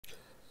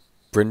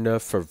Brenda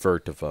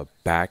Fruhvirtova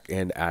back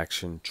in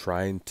action,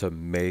 trying to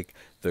make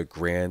the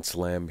Grand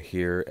Slam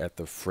here at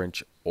the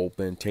French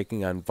Open,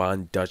 taking on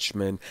Von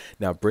Dutchman.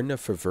 Now, Brenda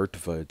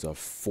Fruhvirtova is a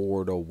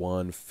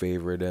 4-1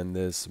 favorite in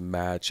this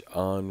match.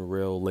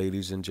 Unreal,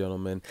 ladies and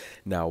gentlemen.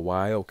 Now,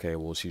 why? Okay,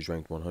 well, she's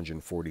ranked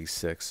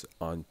 146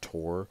 on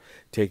tour,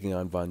 taking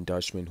on Von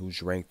Dutchman,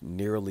 who's ranked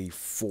nearly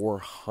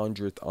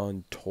 400th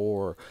on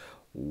tour.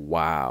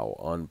 Wow,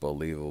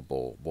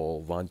 unbelievable.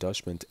 Well, Von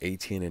Dutchman's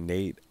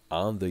 18-8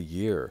 on the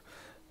year.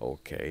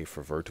 Okay,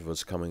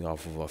 Fruhvirtova's coming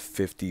off of a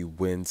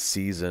 50-win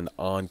season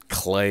on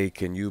clay.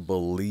 Can you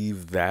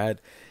believe that?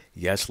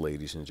 Yes,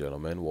 ladies and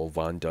gentlemen. Well,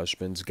 Von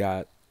Dutchman's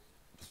got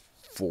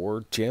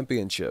 4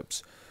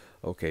 championships.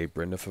 Okay,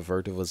 Brenda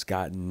Fruhvirtova's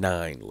got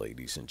 9,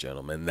 ladies and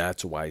gentlemen.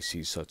 That's why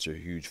she's such a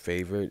huge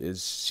favorite.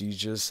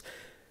 She's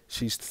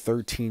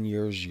 13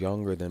 years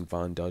younger than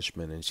Von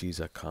Dutchman, and she's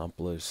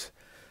accomplished.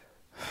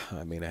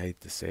 I mean, I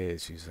hate to say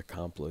it, she's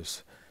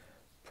accomplished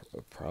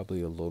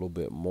probably a little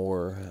bit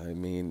more. I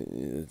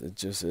mean, it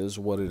just is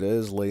what it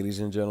is, ladies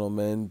and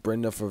gentlemen.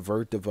 Brenda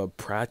Fruhvirtova,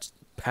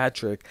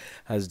 Patrick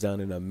has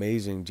done an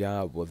amazing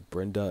job with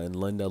Brenda and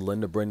Linda.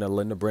 Linda, Brenda,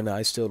 Linda, Brenda.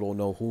 I still don't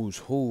know who's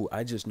who.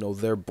 I just know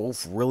they're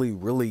both really,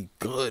 really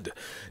good.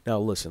 Now,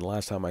 listen,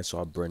 last time I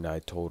saw Brenda, I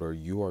told her,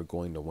 you are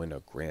going to win a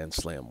Grand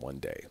Slam one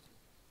day.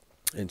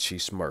 And she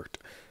smirked.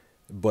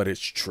 But it's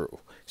true.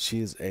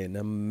 She is an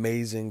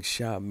amazing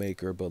shot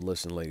maker. But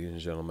listen, ladies and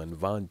gentlemen,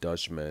 Von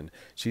Dutchman,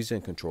 she's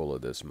in control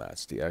of this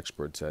match. The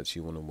expert said she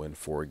wouldn't win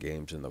 4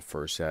 games in the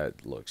first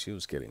set. Look, she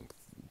was getting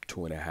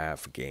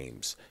 2.5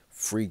 games,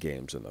 free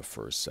games in the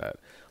first set.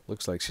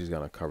 Looks like she's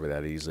going to cover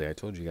that easily. I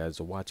told you guys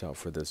to watch out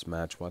for this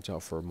match. Watch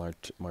out for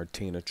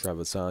Martina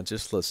Trevisan.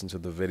 Just listen to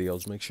the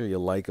videos. Make sure you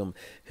like them.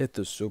 Hit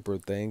the super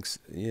thanks.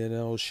 You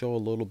know, show a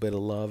little bit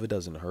of love. It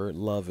doesn't hurt.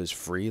 Love is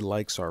free.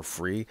 Likes are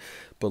free.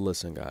 But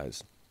listen,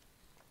 guys.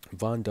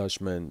 Von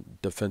Dutchman,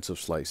 defensive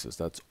slices.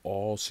 That's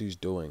all she's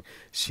doing.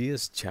 She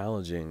is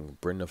challenging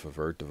Brenda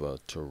Fruhvirtova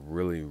to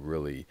really,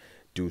 really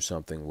do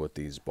something with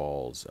these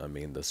balls. I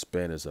mean, the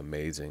spin is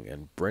amazing,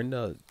 and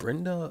Brenda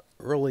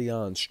early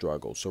on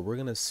struggled. So we're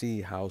gonna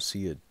see how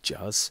she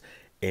adjusts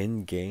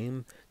in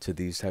game to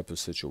these type of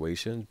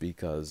situations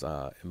because,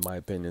 in my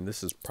opinion,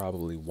 this is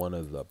probably one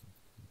of the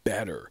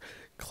better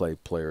clay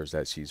players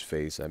that she's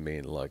faced. I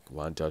mean, like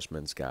Von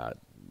Dutchman's got,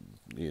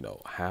 you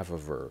know, half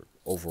of her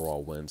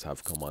overall wins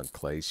have come on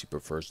clay. She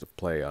prefers to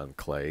play on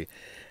clay,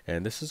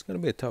 and this is going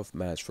to be a tough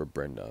match for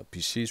Brenda.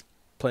 She's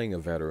playing a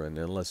veteran,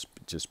 and let's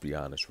just be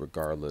honest,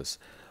 regardless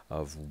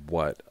of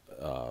what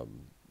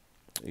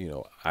you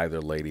know,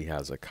 either lady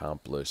has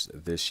accomplished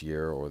this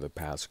year or the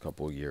past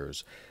couple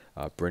years,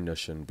 Brenda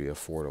shouldn't be a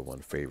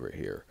 4-1 favorite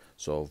here.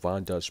 So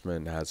Von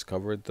Dutchman has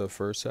covered the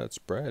first set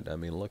spread. I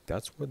mean, look,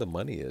 that's where the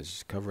money is.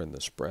 She's covering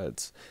the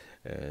spreads.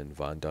 And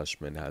Von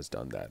Dutchman has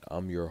done that.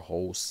 I'm your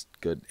host,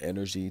 Good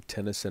Energy,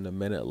 Tennis in a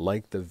Minute.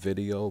 Like the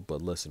video,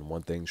 but listen,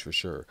 one thing's for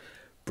sure.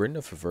 Brenda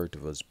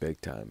Fruhvirtova is big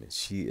time, and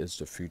she is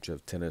the future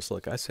of tennis.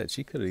 Like I said,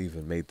 she could have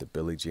even made the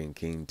Billie Jean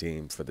King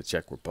team for the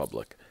Czech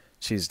Republic.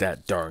 She's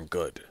that darn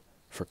good,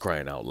 for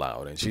crying out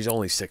loud, and she's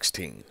only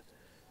 16.